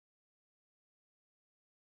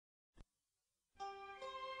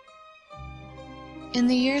In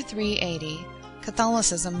the year 380,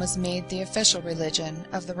 Catholicism was made the official religion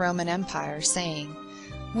of the Roman Empire, saying,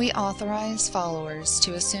 "We authorize followers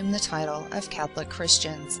to assume the title of Catholic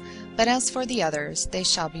Christians, but as for the others, they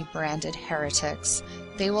shall be branded heretics.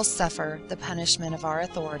 They will suffer the punishment of our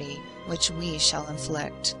authority, which we shall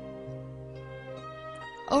inflict."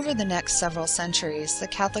 Over the next several centuries, the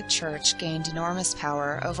Catholic Church gained enormous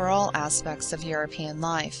power over all aspects of European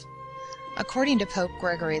life. According to Pope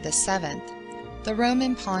Gregory VII, the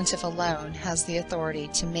Roman Pontiff alone has the authority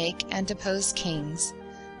to make and depose kings,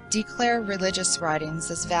 declare religious writings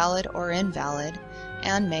as valid or invalid,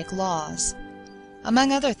 and make laws.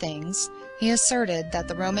 Among other things, he asserted that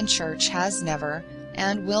the Roman Church has never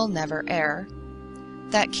and will never err,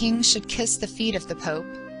 that kings should kiss the feet of the Pope,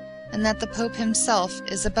 and that the Pope himself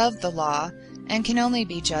is above the law and can only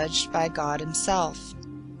be judged by God himself.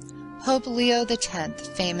 Pope Leo X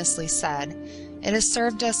famously said, "It has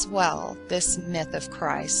served us well, this myth of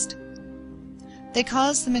Christ." They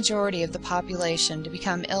caused the majority of the population to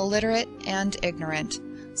become illiterate and ignorant,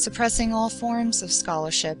 suppressing all forms of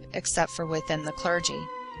scholarship except for within the clergy.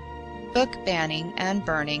 Book banning and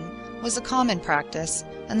burning was a common practice,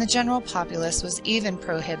 and the general populace was even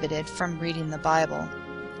prohibited from reading the Bible.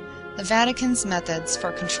 The Vatican's methods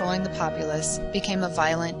for controlling the populace became a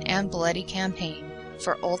violent and bloody campaign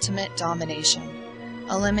for ultimate domination,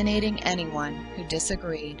 eliminating anyone who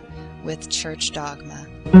disagreed with church dogma.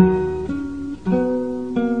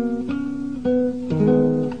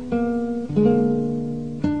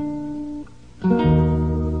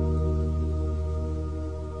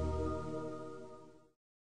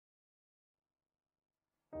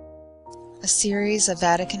 A series of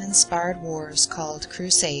Vatican-inspired wars called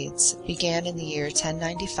Crusades began in the year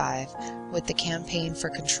 1095 with the campaign for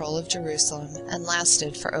control of Jerusalem and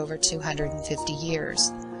lasted for over 250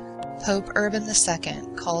 years. Pope Urban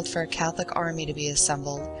II called for a Catholic army to be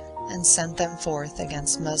assembled and sent them forth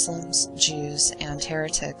against Muslims, Jews, and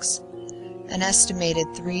heretics. An estimated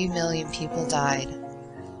 3 million people died.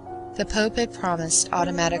 The Pope had promised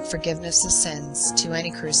automatic forgiveness of sins to any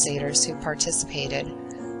crusaders who participated.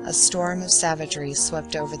 A storm of savagery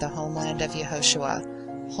swept over the homeland of Yehoshua.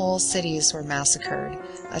 Whole cities were massacred,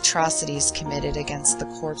 atrocities committed against the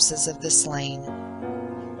corpses of the slain.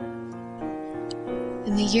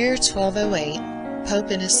 In the year 1208, Pope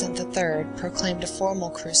Innocent III proclaimed a formal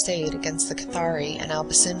crusade against the Cathari and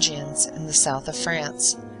Albigensians in the south of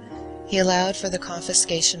France. He allowed for the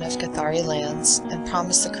confiscation of Cathari lands and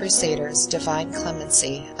promised the Crusaders divine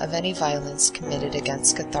clemency of any violence committed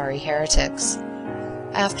against Cathari heretics.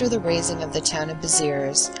 After the razing of the town of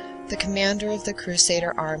Béziers, the commander of the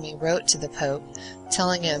Crusader army wrote to the Pope,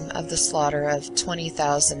 telling him of the slaughter of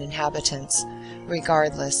 20,000 inhabitants,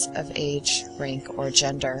 regardless of age, rank, or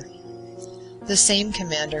gender. The same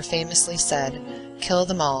commander famously said, "Kill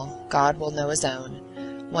them all, God will know his own,"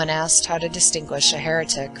 when asked how to distinguish a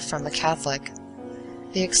heretic from a Catholic.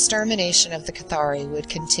 The extermination of the Cathari would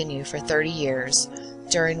continue for 30 years,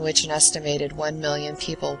 during which an estimated 1 million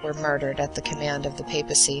people were murdered at the command of the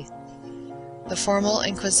papacy. The formal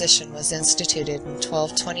Inquisition was instituted in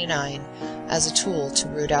 1229 as a tool to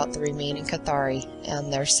root out the remaining Cathari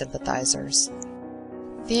and their sympathizers.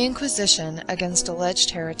 The Inquisition against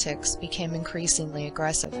alleged heretics became increasingly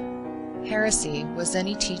aggressive. Heresy was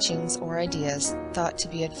any teachings or ideas thought to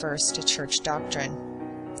be adverse to church doctrine.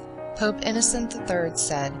 Pope Innocent III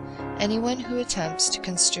said, "Anyone who attempts to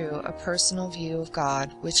construe a personal view of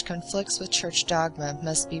God which conflicts with church dogma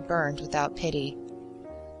must be burned without pity."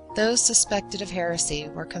 Those suspected of heresy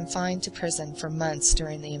were confined to prison for months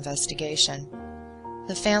during the investigation.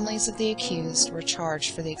 The families of the accused were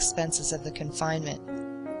charged for the expenses of the confinement.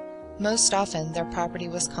 Most often, their property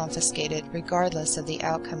was confiscated regardless of the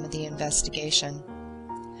outcome of the investigation.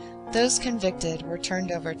 Those convicted were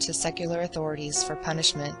turned over to secular authorities for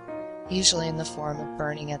punishment, usually in the form of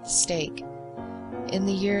burning at the stake. In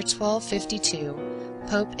the year 1252,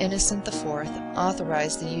 Pope Innocent IV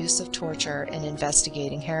authorized the use of torture in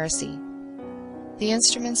investigating heresy. The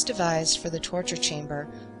instruments devised for the torture chamber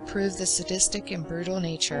proved the sadistic and brutal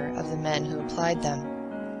nature of the men who applied them.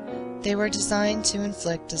 They were designed to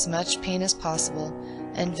inflict as much pain as possible,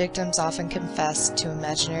 and victims often confessed to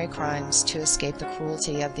imaginary crimes to escape the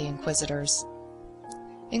cruelty of the inquisitors.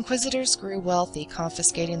 Inquisitors grew wealthy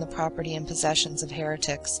confiscating the property and possessions of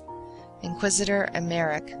heretics. Inquisitor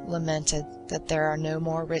Emmerich lamented that there are no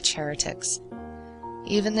more rich heretics.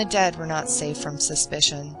 Even the dead were not safe from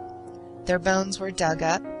suspicion. Their bones were dug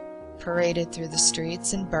up, paraded through the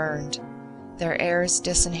streets, and burned, their heirs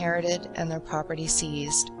disinherited and their property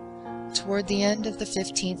seized. Toward the end of the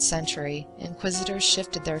 15th century, inquisitors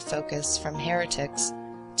shifted their focus from heretics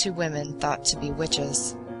to women thought to be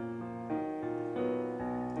witches.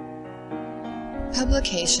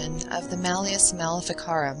 Publication of the Malleus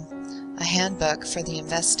Maleficarum, a handbook for the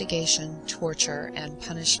investigation, torture, and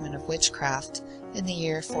punishment of witchcraft, in the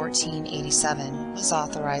year 1487, was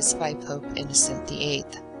authorized by Pope Innocent VIII.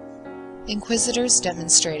 Inquisitors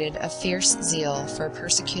demonstrated a fierce zeal for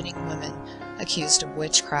persecuting women accused of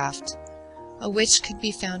witchcraft. A witch could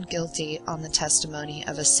be found guilty on the testimony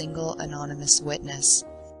of a single anonymous witness.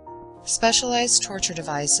 Specialized torture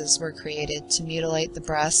devices were created to mutilate the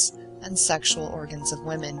breasts and sexual organs of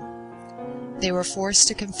women. They were forced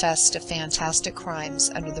to confess to fantastic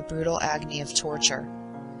crimes under the brutal agony of torture.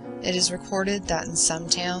 It is recorded that in some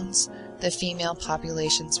towns, the female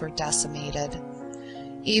populations were decimated.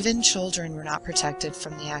 Even children were not protected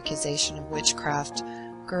from the accusation of witchcraft.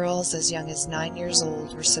 Girls as young as 9 years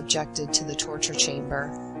old were subjected to the torture chamber.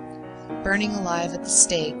 Burning alive at the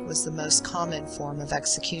stake was the most common form of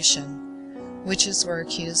execution. Witches were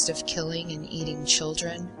accused of killing and eating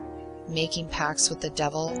children, making pacts with the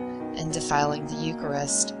devil, and defiling the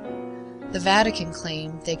Eucharist. The Vatican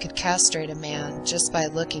claimed they could castrate a man just by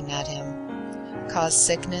looking at him, cause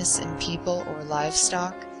sickness in people or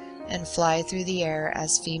livestock, and fly through the air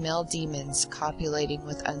as female demons copulating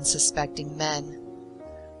with unsuspecting men.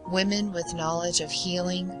 Women with knowledge of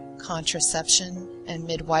healing, contraception, and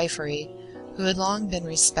midwifery, who had long been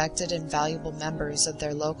respected and valuable members of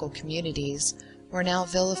their local communities, were now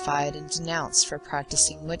vilified and denounced for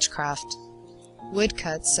practicing witchcraft.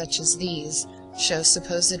 Woodcuts such as these show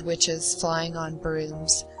supposed witches flying on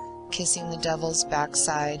brooms, kissing the devil's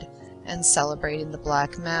backside, and celebrating the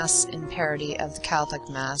Black Mass in parody of the Catholic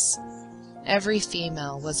Mass. Every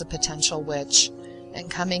female was a potential witch, and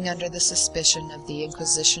coming under the suspicion of the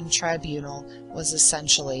Inquisition tribunal was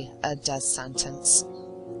essentially a death sentence.